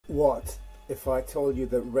What if I told you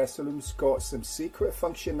that Resolume's got some secret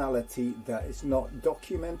functionality that is not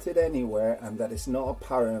documented anywhere and that is not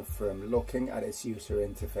apparent from looking at its user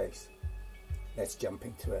interface? Let's jump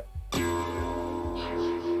into it.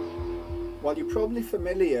 While you're probably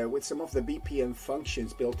familiar with some of the BPM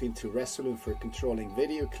functions built into Resolume for controlling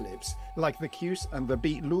video clips, like the cues and the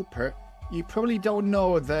beat looper, you probably don't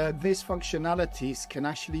know that these functionalities can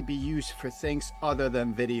actually be used for things other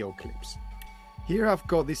than video clips. Here I've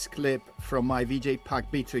got this clip from my VJ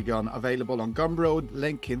pack BEATAGON available on Gumroad,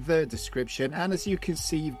 link in the description, and as you can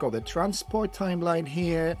see you've got the transport timeline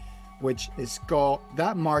here, which has got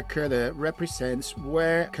that marker that represents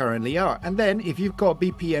where currently are. And then if you've got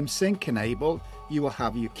BPM sync enabled, you will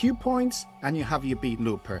have your cue points and you have your beat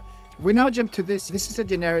looper. We now jump to this. This is a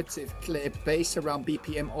generative clip based around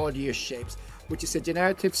BPM audio shapes, which is a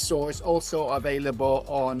generative source also available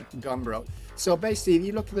on Gumroad. So basically, if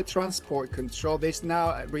you look at the transport control, this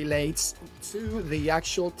now relates to the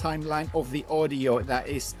actual timeline of the audio that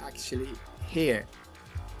is actually here.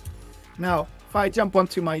 Now, if I jump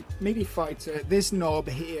onto my MIDI fighter, this knob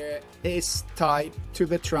here is tied to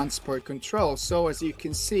the transport control. So as you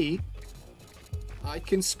can see, I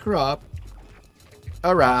can scrub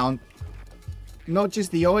around not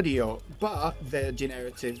just the audio, but the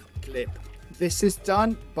generative clip. This is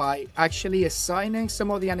done by actually assigning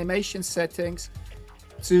some of the animation settings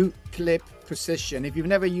to clip position. If you've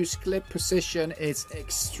never used clip position, it's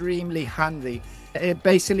extremely handy. It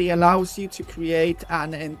basically allows you to create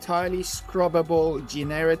an entirely scrubbable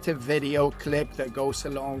generative video clip that goes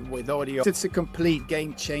along with audio. It's a complete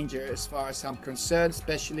game changer as far as I'm concerned,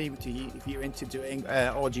 especially if you're into doing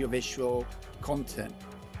audiovisual content.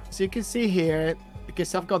 So you can see here,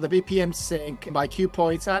 because I've got the BPM sync, my cue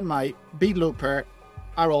points and my beat looper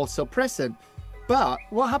are also present. But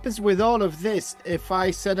what happens with all of this if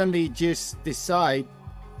I suddenly just decide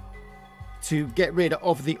to get rid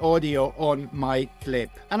of the audio on my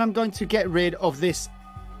clip? And I'm going to get rid of this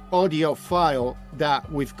audio file that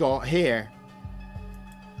we've got here.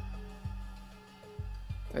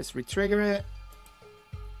 Let's retrigger it.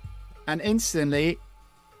 And instantly,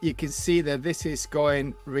 you can see that this is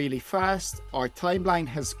going really fast. Our timeline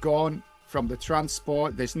has gone from the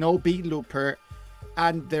transport. There's no beat looper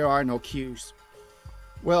and there are no cues.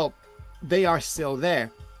 Well, they are still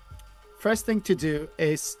there. First thing to do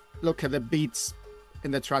is look at the beats in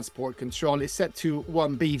the transport control. It's set to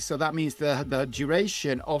 1 beat, so that means the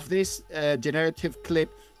duration of this generative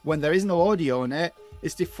clip when there is no audio on it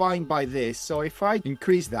is defined by this. So if I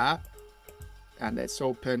increase that, and let's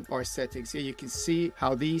open our settings here, you can see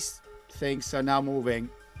how these things are now moving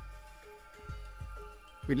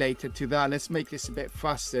related to that. Let's make this a bit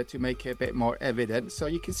faster to make it a bit more evident. So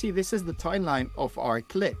you can see this is the timeline of our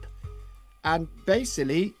clip. And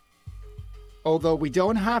basically, although we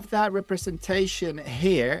don't have that representation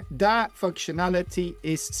here, that functionality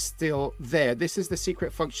is still there. This is the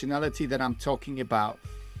secret functionality that I'm talking about.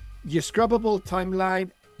 Your scrubbable timeline,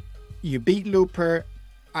 your beat looper,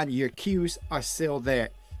 and your cues are still there.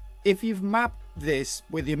 If you've mapped this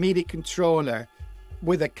with your MIDI controller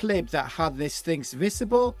with a clip that had these things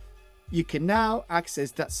visible, you can now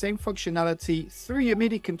access that same functionality through your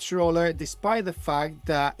MIDI controller, despite the fact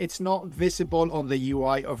that it's not visible on the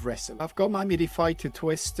UI of Resolume. I've got my MIDI fighter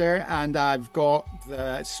twister and I've got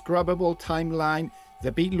the scrubbable timeline,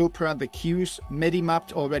 the beat looper and the cues MIDI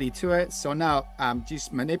mapped already to it. So now I'm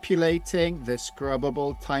just manipulating the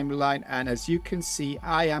scrubbable timeline, and as you can see,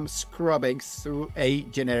 I am scrubbing through a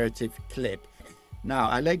generative clip. Now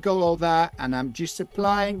I let go of that and I'm just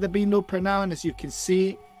applying the beat looper now, and as you can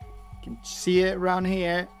see it around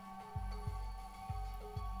here.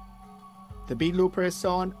 The beat looper is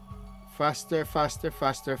on. Faster, faster,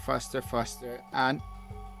 faster, faster, faster, and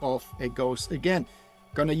off it goes again.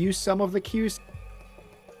 Gonna use some of the cues.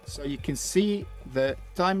 So you can see the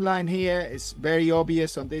timeline here is very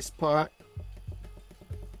obvious on this part.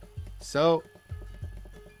 So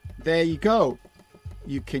there you go.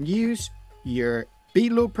 You can use your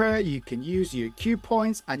beat looper, you can use your cue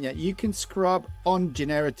points, and yet you can scrub on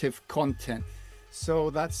generative content. So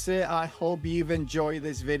that's it. I hope you've enjoyed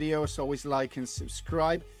this video. So always like and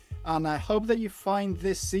subscribe. And I hope that you find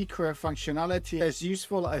this secret functionality as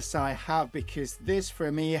useful as I have, because this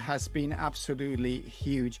for me has been absolutely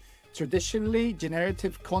huge. Traditionally,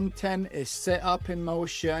 generative content is set up in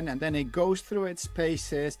motion and then it goes through its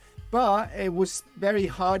paces, but it was very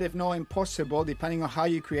hard, if not impossible, depending on how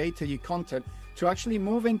you created your content, to actually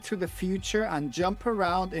move into the future and jump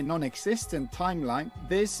around a non-existent timeline.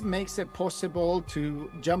 This makes it possible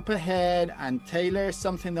to jump ahead and tailor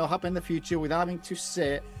something that will happen in the future without having to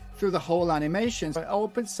sit through the whole animation. So it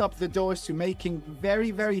opens up the doors to making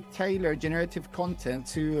very, very tailored generative content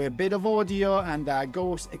to a bit of audio, and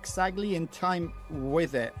goes exactly in time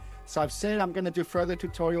with it. So I've said I'm going to do further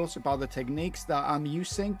tutorials about the techniques that I'm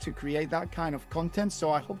using to create that kind of content.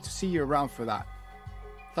 So I hope to see you around for that.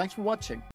 Thanks for watching.